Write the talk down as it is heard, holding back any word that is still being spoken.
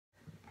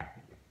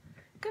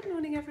Good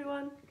morning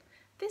everyone.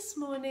 This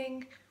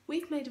morning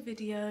we've made a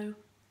video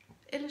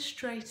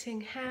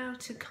illustrating how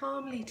to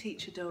calmly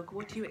teach a dog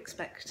what you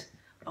expect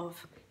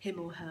of him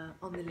or her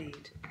on the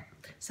lead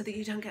so that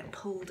you don't get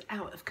pulled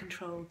out of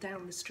control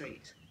down the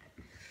street.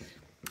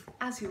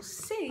 As you'll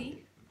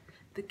see,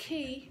 the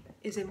key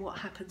is in what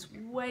happens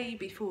way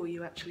before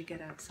you actually get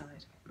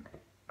outside.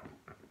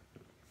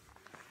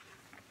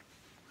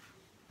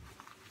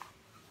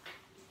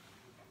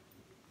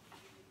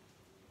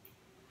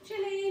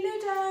 Chili,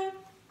 Ludo!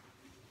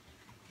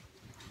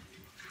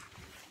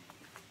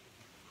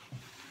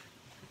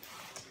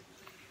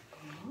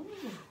 Oh,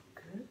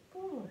 good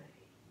boy.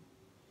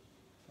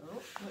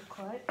 Oh, not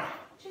quite.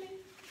 Chili.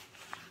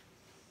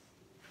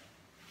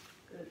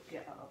 Good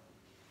girl.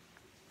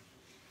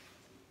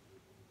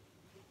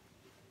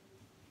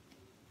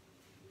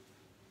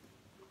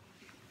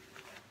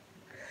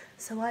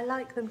 So I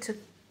like them to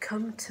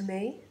come to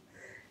me,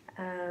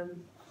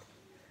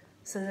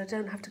 so that I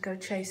don't have to go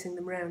chasing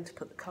them round to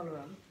put the collar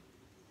on.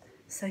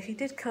 So he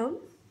did come,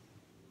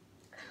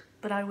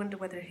 but I wonder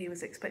whether he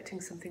was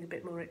expecting something a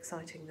bit more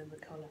exciting than the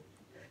collar.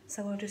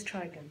 So I'll just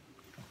try again.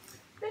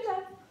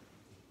 Ludo!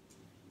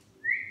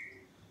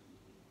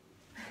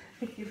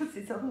 Yours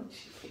is on,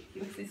 Chili.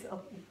 Yours is on.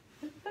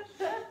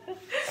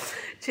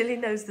 Chili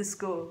knows the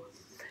score.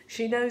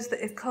 She knows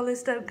that if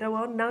collars don't go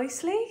on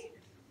nicely,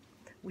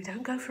 we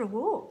don't go for a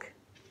walk.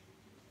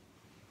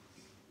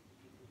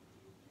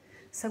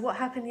 So what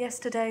happened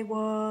yesterday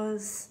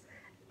was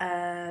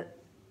a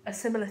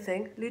similar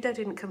thing. Ludo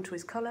didn't come to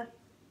his collar,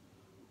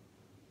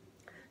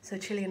 so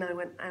Chili and I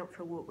went out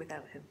for a walk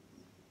without him.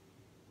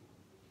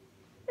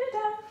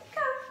 Ludo,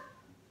 come!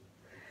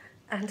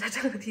 And I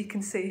don't know if you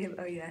can see him.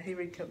 Oh yeah, here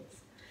he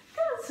comes.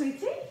 Come on,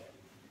 sweetie.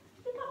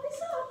 You got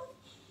this on.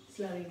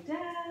 Slowing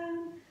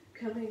down,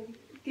 coming,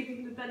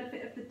 giving the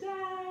benefit of the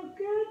doubt.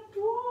 Good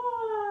boy!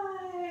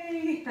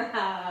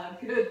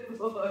 Good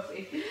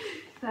boy.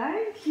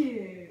 Thank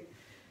you.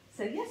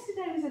 So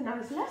yesterday was a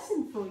nice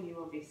lesson for you,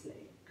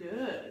 obviously.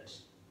 Good.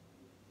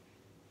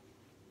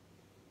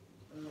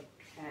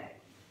 Okay.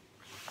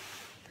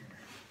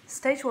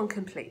 Stage 1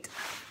 complete.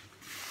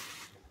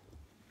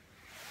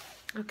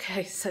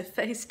 Okay, so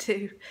phase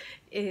 2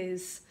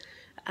 is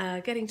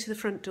getting to the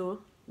front door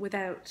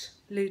without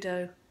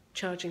Ludo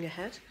charging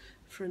ahead.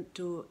 Front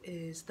door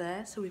is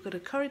there, so we've got a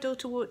corridor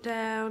to walk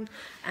down,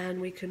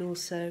 and we can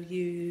also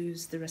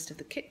use the rest of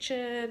the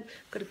kitchen.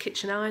 Got a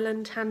kitchen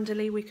island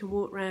handily we can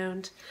walk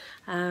round,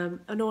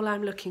 and all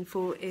I'm looking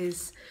for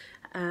is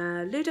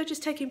Ludo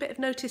just taking a bit of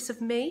notice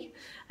of me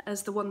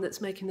as the one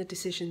that's making the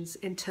decisions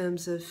in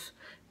terms of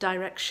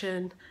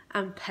direction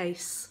and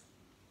pace.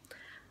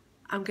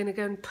 I'm going to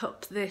go and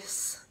pop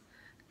this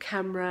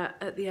camera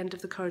at the end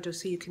of the corridor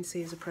so you can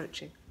see us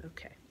approaching.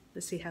 Okay,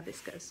 let's see how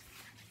this goes.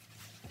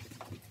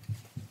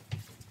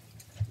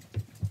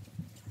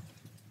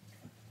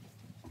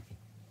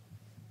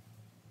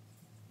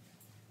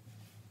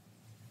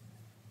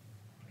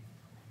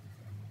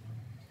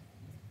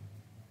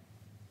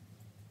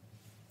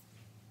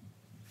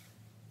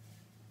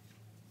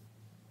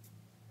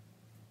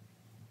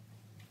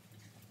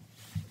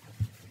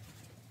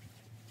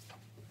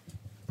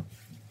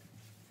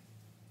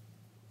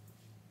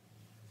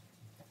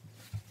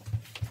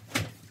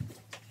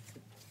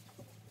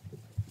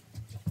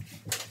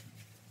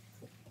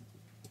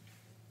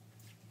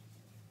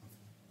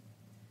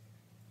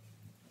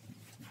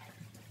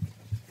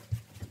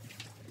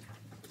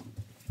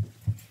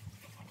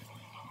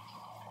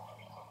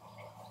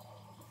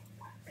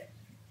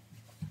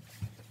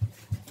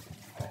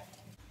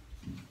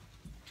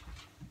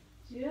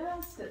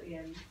 Just at the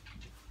end.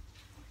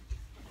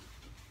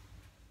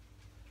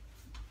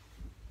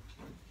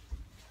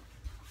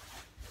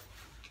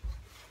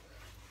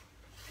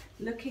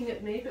 Looking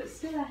at me, but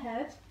still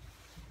ahead.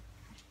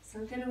 So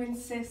I'm going to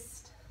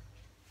insist.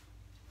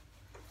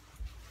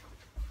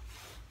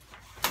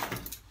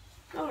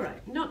 All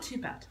right, not too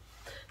bad.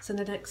 So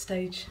the next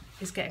stage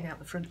is getting out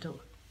the front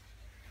door.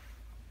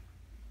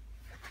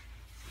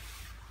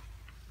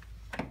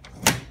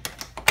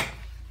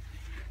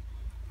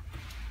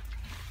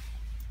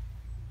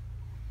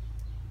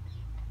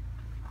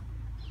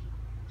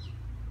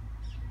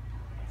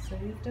 So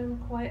we've done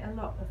quite a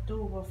lot of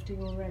door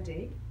wafting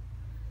already,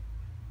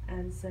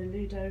 and so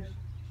Ludo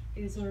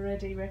is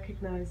already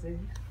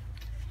recognising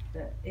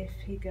that if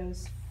he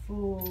goes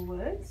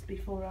forwards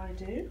before I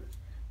do,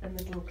 and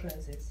the door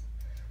closes.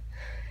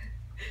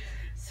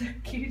 So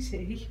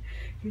Cutie,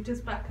 he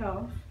does back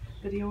off,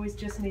 but he always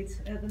just needs,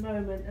 at the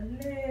moment, a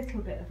little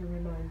bit of a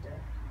reminder.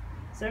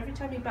 So every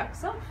time he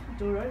backs off,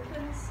 the door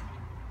opens.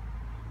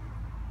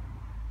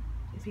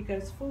 If he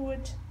goes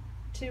forward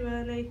too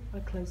early,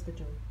 I close the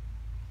door.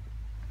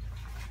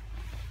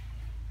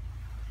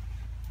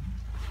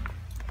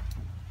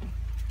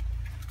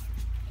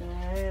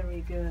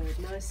 Very good,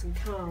 nice and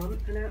calm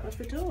and out of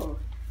the door.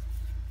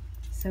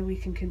 So we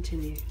can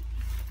continue.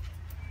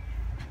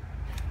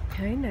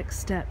 Okay, next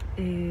step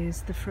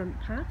is the front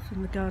path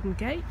and the garden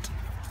gate.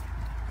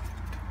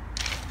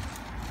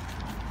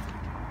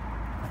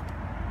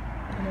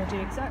 And I'll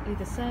do exactly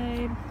the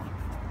same.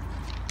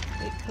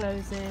 It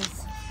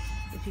closes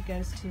if he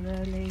goes too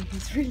early.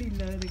 He's really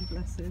learning,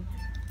 bless him.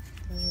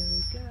 There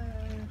we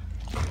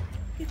go.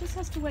 He just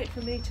has to wait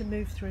for me to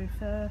move through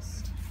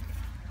first.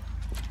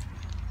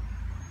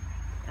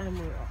 And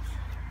we're off.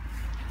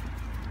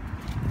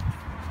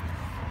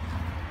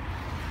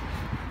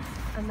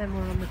 And then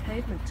we're on the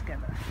pavement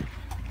together.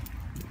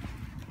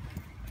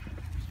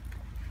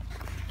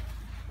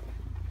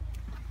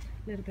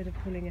 A little bit of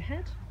pulling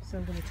ahead, so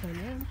I'm going to turn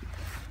around.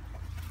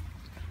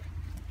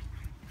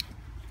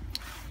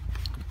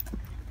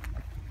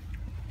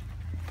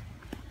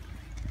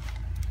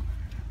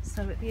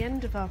 So at the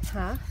end of our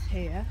path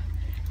here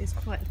is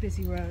quite a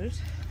busy road.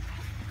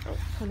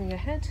 Pulling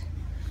ahead.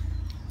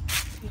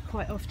 He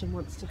quite often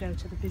wants to go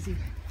to the busy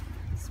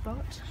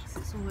spot because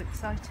it's all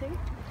exciting.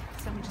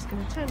 So I'm just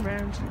going to turn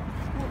around,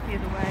 walk the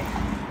other way.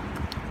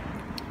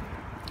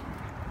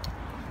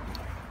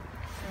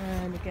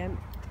 And again,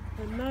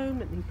 the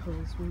moment he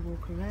pulls, we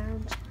walk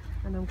around,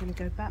 and I'm going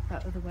to go back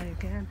that other way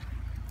again.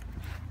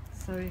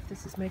 Sorry if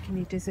this is making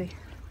you dizzy.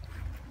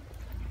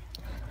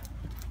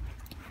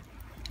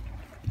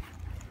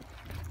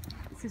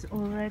 This is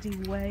already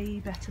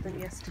way better than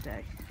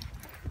yesterday.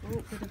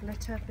 Oh, bit of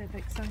litter, bit of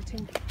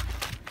exciting.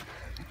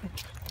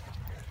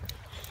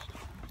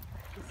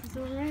 This is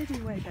already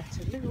way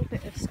better. A little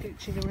bit of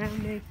scooching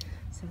around me,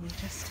 so we'll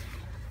just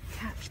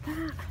catch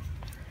that.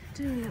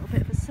 Do a little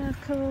bit of a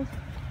circle.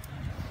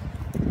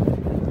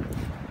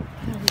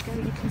 There we go.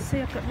 You can see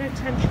I've got no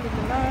tension in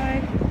the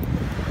line.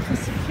 For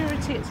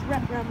security, it's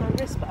wrapped around my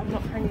wrist, but I'm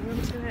not hanging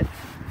onto it.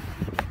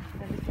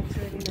 Everything's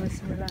really nice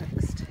and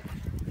relaxed.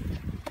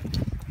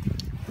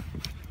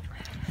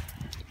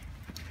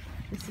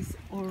 This is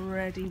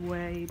already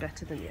way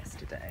better than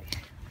yesterday.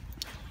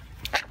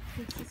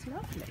 This is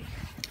lovely.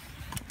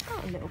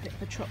 Got a little bit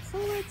of a trot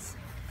forwards.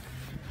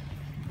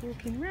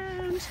 Walking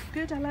round.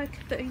 Good, I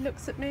like that he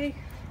looks at me.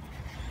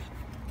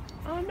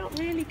 I'm not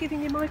really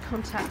giving him eye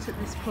contact at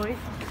this point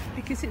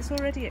because it's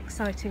already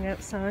exciting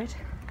outside.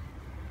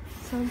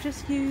 So I'm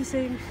just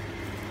using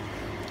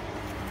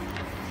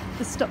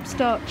the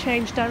stop-start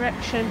change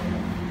direction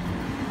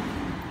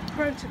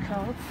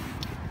protocol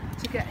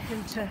to get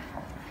him to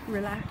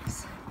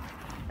relax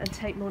and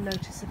take more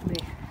notice of me.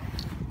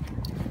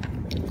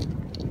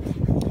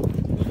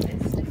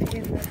 It's sniffing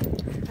in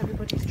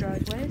everybody's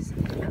driveways,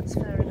 that's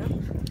fair enough.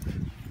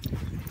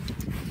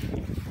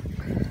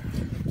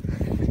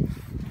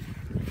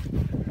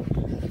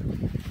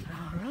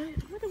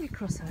 Alright, where do we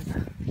cross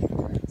over?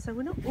 So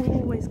we're not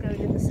always going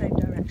in the same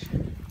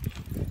direction.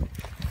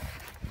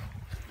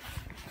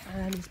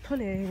 And he's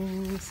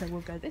pulling, so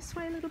we'll go this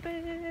way a little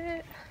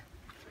bit.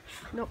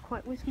 Not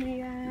quite with me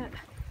yet.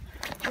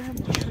 Around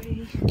the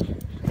tree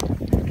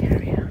and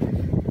carry on.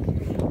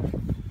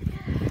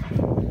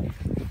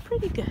 Yeah,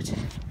 pretty good.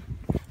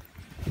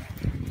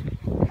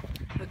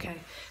 Okay,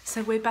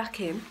 so we're back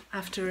in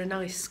after a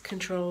nice,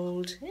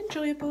 controlled,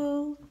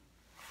 enjoyable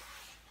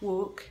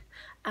walk.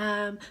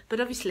 But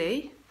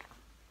obviously,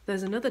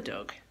 there's another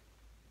dog.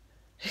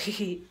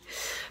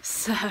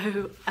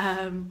 So,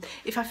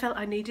 if I felt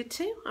I needed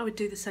to, I would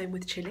do the same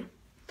with Chili.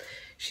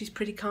 She's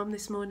pretty calm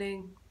this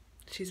morning.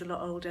 She's a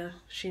lot older,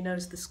 she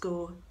knows the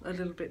score a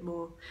little bit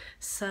more.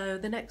 So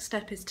the next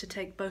step is to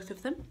take both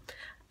of them.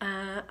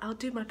 I'll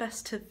do my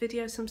best to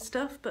video some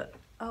stuff, but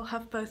I'll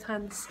have both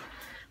hands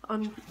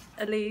on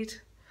a lead.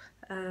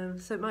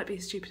 So it might be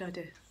a stupid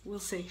idea. We'll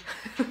see.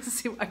 We'll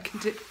see what I can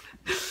do.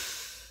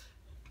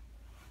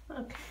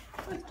 Okay,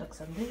 both dogs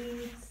on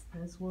leads.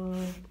 There's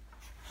one.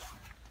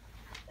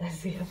 There's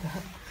the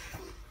other.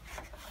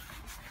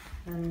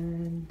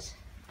 And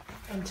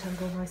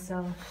untangle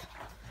myself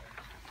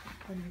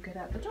when you get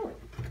out the door.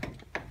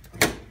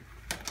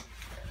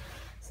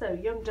 So,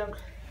 young dog,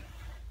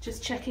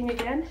 just checking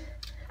again.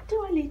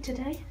 Do I lead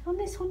today? On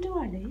this one, do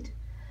I lead?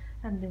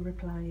 And the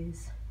reply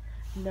is,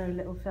 no,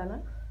 little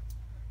fella,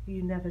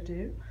 you never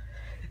do.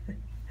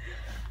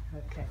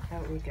 Okay,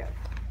 out we go.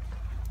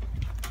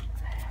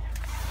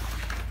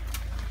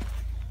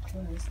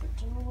 Close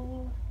the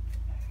door.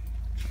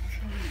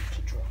 Try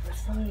to drop the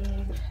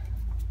phone.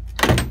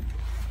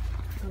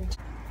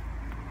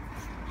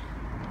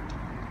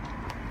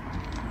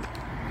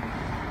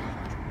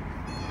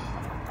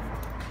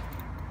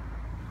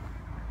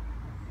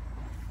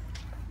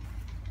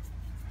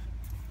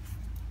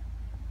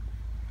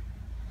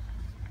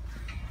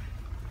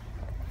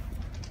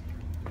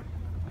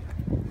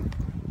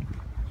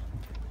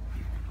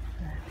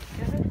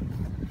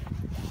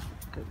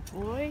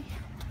 Boy.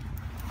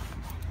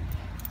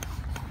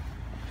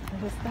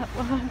 There's that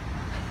one.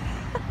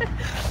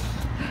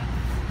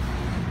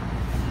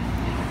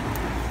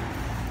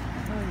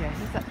 Oh yeah,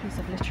 here's that piece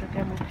of litter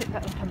again. We'll pick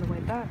that up on the way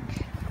back.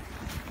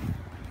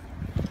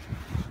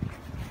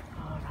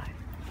 Alright.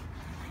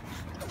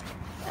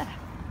 There,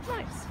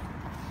 nice.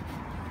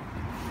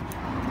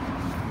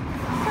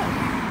 So,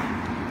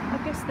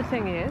 I guess the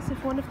thing is,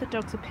 if one of the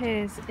dogs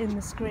appears in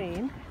the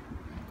screen,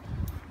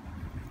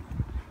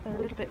 a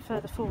little bit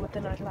further forward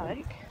than I'd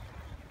like,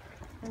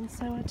 and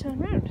so I turn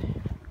round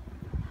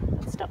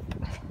Stop.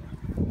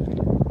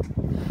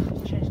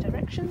 Change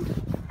direction.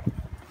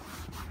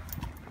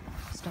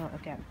 Start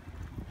again.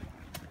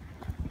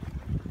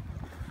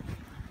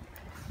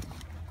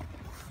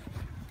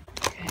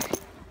 Okay,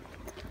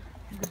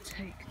 I'm going to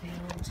take the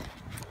old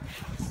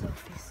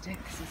selfie stick.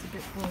 This is a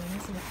bit boring,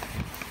 isn't it?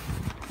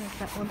 There's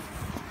that one.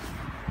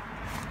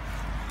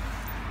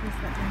 There's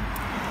that one.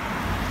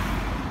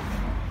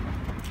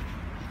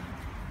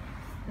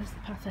 There's the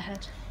path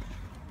ahead.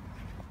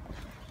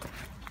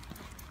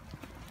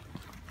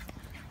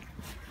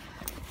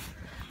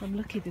 I'm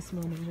lucky this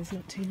morning, there's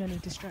not too many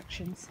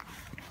distractions.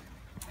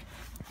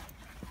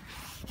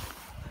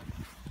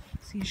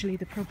 It's usually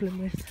the problem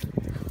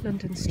with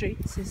London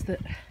streets is that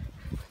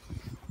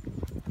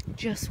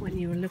just when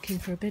you are looking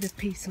for a bit of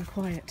peace and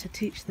quiet to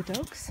teach the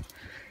dogs,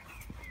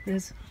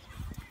 there's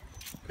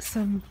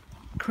some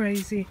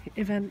crazy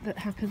event that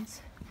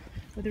happens,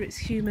 whether it's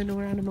human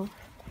or animal.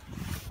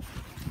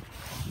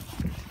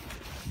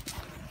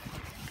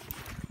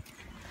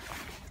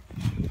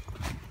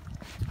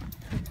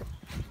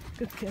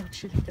 Good girl,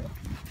 Chilito.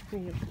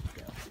 You're a good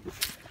girl.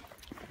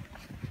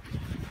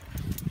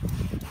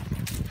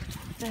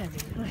 Very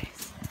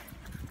nice.